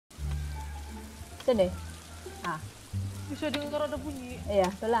Sini. Ah. Bisa dengar ada bunyi. Iya,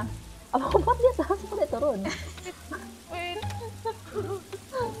 tulang. Apa buat dia seharusnya udah turun? Wait.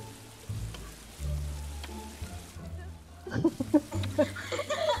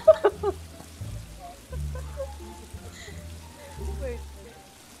 Wait.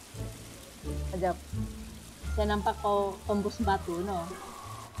 Ajak. Saya nampak kau tembus batu, no?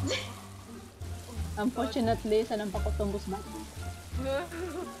 Unfortunately, saya nampak kau tembus batu.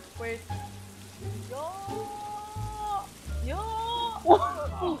 Wait. Yo.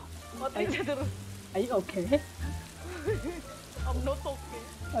 Mati aja terus. Are you okay? I'm not okay.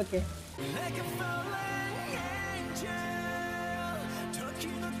 Okay.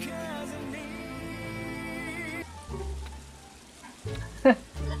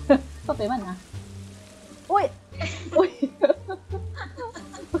 Sampai mana? Woi. Woi.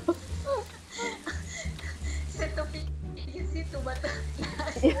 Situ di situ batu.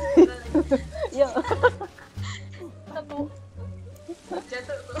 Yo. Satu.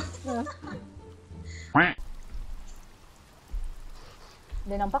 Jatuh tuh.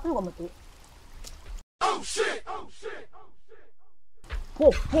 Dia nampak juga mati. Oh shit! Oh shit!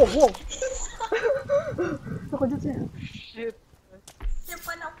 Wow, wow, wow. Terkejut saya. Shit. Ya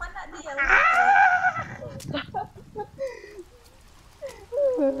panak-panak dia.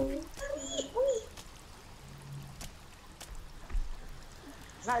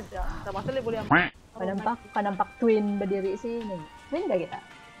 Nggak ada. Sama sekali boleh yang. Kau nampak twin berdiri sini. Twin gak kita?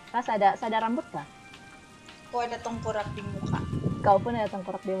 Pas ada rambut kah? Kok ada tengkorak di muka? Kau pun ada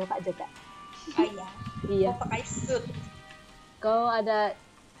tengkorak di muka juga. Ayah. Iya. Kok pakai suit? Kau ada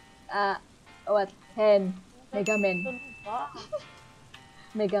what? Hand. Megaman.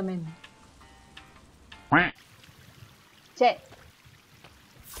 Megaman. Cek.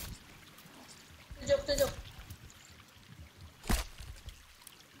 Tujuk.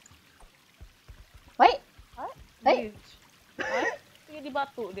 Wait. Hey. Ini di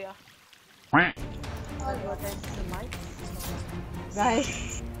batu dia.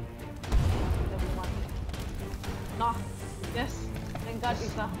 Guys. Nah, yes. Thank God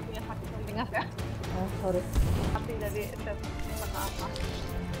bisa punya sakit telinga ya. Oh, sorry. Tapi dari step apa?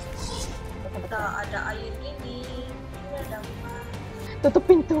 Kita ada air ini. Ini ada apa? Tutup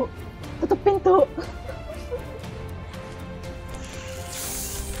pintu. Tutup pintu.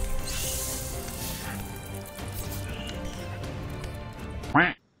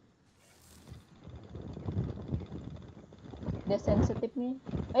 Dia sensitif nih.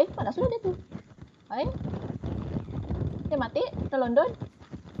 Mana sudah dia tuh? Dia mati? Terlondon?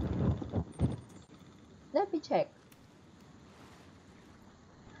 Let me check.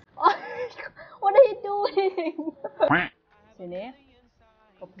 Oh, what are you doing? Sini.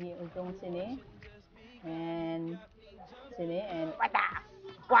 Kopi ujung sini. And sini and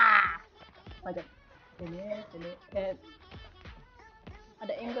wah. Macam sini. And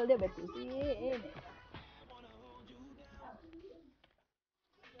ada angle dia betul sih ini.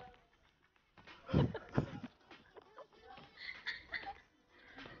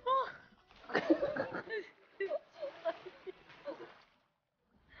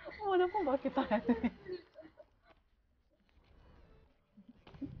 Mana pun pakai tangan.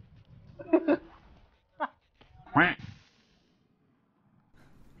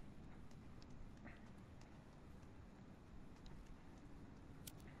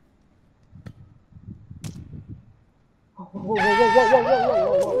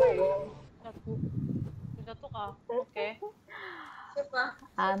 Jatuh kah? Oke. Siapa?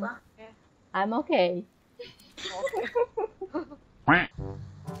 I'm okay.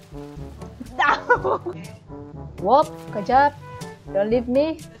 Wop, kejap. Don't leave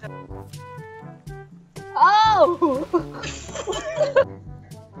me. Oh!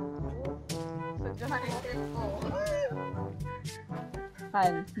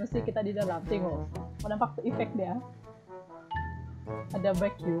 Kan, mesti kita di dalam. Tengok. Mau nampak tuh efek dia. Ada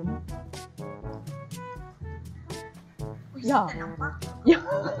vacuum. Ya. Ya.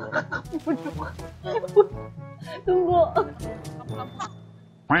 Tunggu.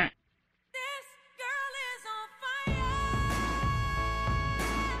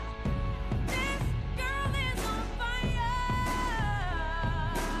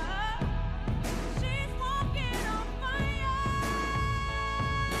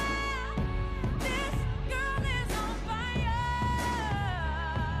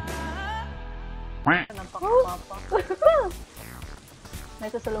 Nampak apa-apa. Nah,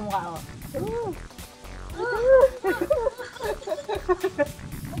 itu selalu muka lo.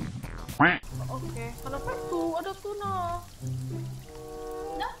 Oke. Kenapa itu? Ada tuna.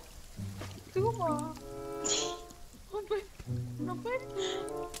 Nah, Tunggu mah. Kenapa itu?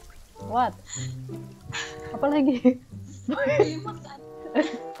 What? Apa lagi? Makan.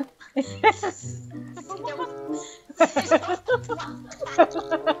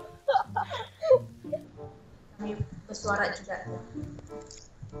 Kami bersuara juga.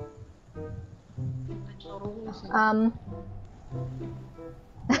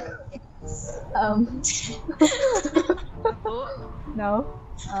 No.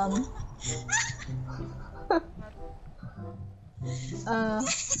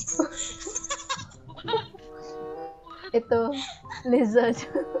 Itu lizard.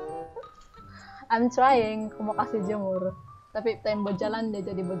 I'm trying, aku mau kasih jemur, tapi tempo jalan dia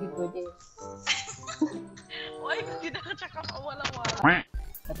jadi begitu dia. Wah, itu tidak cakap awal-awal.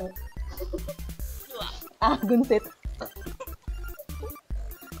 Atau gunsit.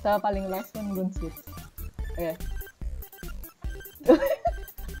 Saya paling last one gunsit. Oke.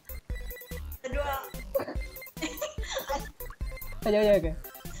 Kedua. Oke.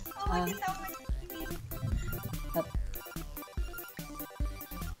 Oh, kita main.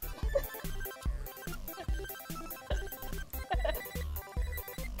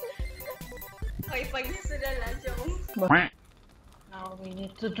 Pagi-pagi sudah lah, Jom. Now we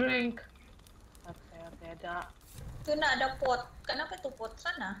need to drink. Saya tidak. Itu nak ada pot. Kenapa tuh pot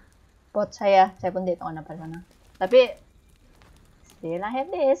sana? Pot saya pun tidak tahu apa sana. Tapi still I have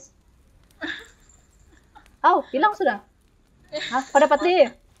this. Oh, hilang sudah. Hah? Kau dapat di?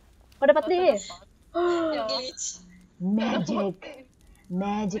 Glitch. Magic.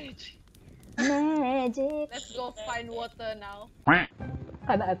 Let's go find water now.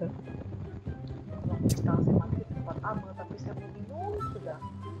 Ada itu. Sekarang saya mati di tempat aman, tapi saya mau minum sudah.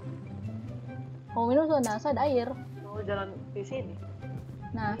 Mau minum sudah, saya ada air. Mau jalan di sini.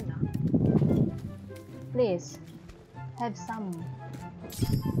 Nah, please have some.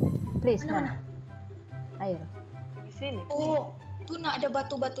 Please, Mana? Air. Di sini. Oh, tuh nak ada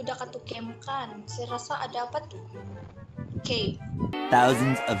batu-batu dekat tuh camp kan. Saya rasa ada apa tuh? Oke.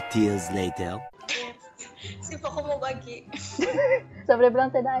 Thousands of tears later. Si Poko mau bagi. Saya bilang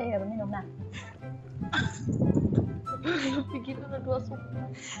saya ada air, minum nah. Begitu na dua sup.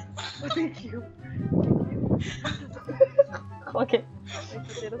 Thank you. Oke.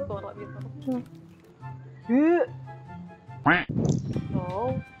 Saya suara gitu.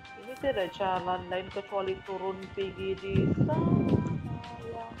 So, ini tidak jalan lain kecuali turun pergi di sana.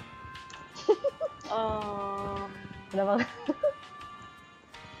 Kenapa?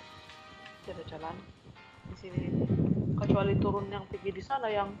 Tidak jalan di sini kecuali turun yang pergi di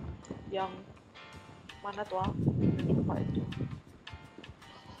sana yang mana tuh? Lupa itu.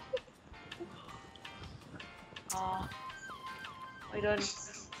 I don't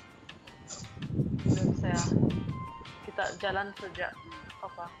saya kita jalan sejak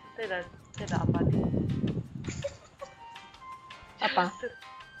apa? Tidak apa nih? Apa?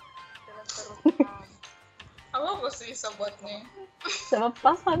 Jalan terus. Apa mesti bisa buatnya? Sebab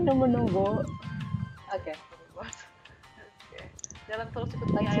pasan yang menunggu. Oke. Jalan terus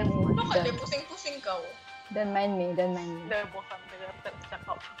ikuti air semua. Lo nggak ada pusing-pusing kau? Don't mind me. Udah bosan dengar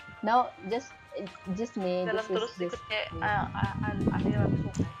cakap. No, just me. Jalan This terus is this. ikut kayak aliran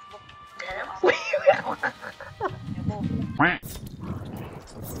sungai.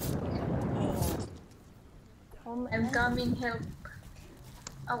 I'm coming, help.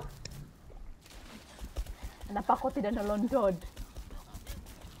 Oh, Kenapa kau tidak nelondod?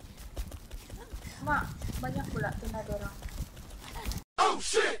 mak, banyak pula tuna dorang. Oh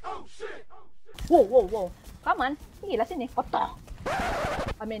shit! Oh shit! Wow. Come on, gila sini, kotor.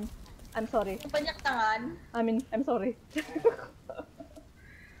 I'm sorry. Banyak tangan. I'm sorry.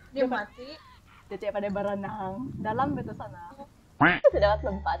 Dia mati. Jadi pada berenang dalam betul sana. Sudah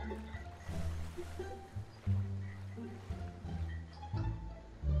lompat.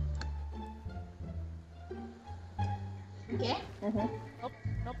 Oke.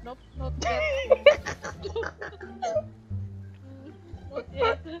 Nope, not yet. Not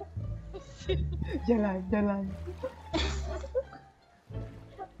yet. Jalan.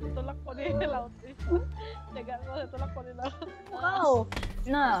 Tulak ko di laut eh. Jaga ko, tulak ko di laut. Wow.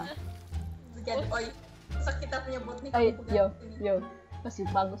 Nah, Jadi, oi, masa kita punya bot nih? ay, kamu pegang ini. yo. Masih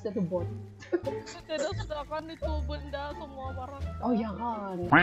bagus itu bot. Tidak sedangkan itu benda semua barang. Oh ya kan.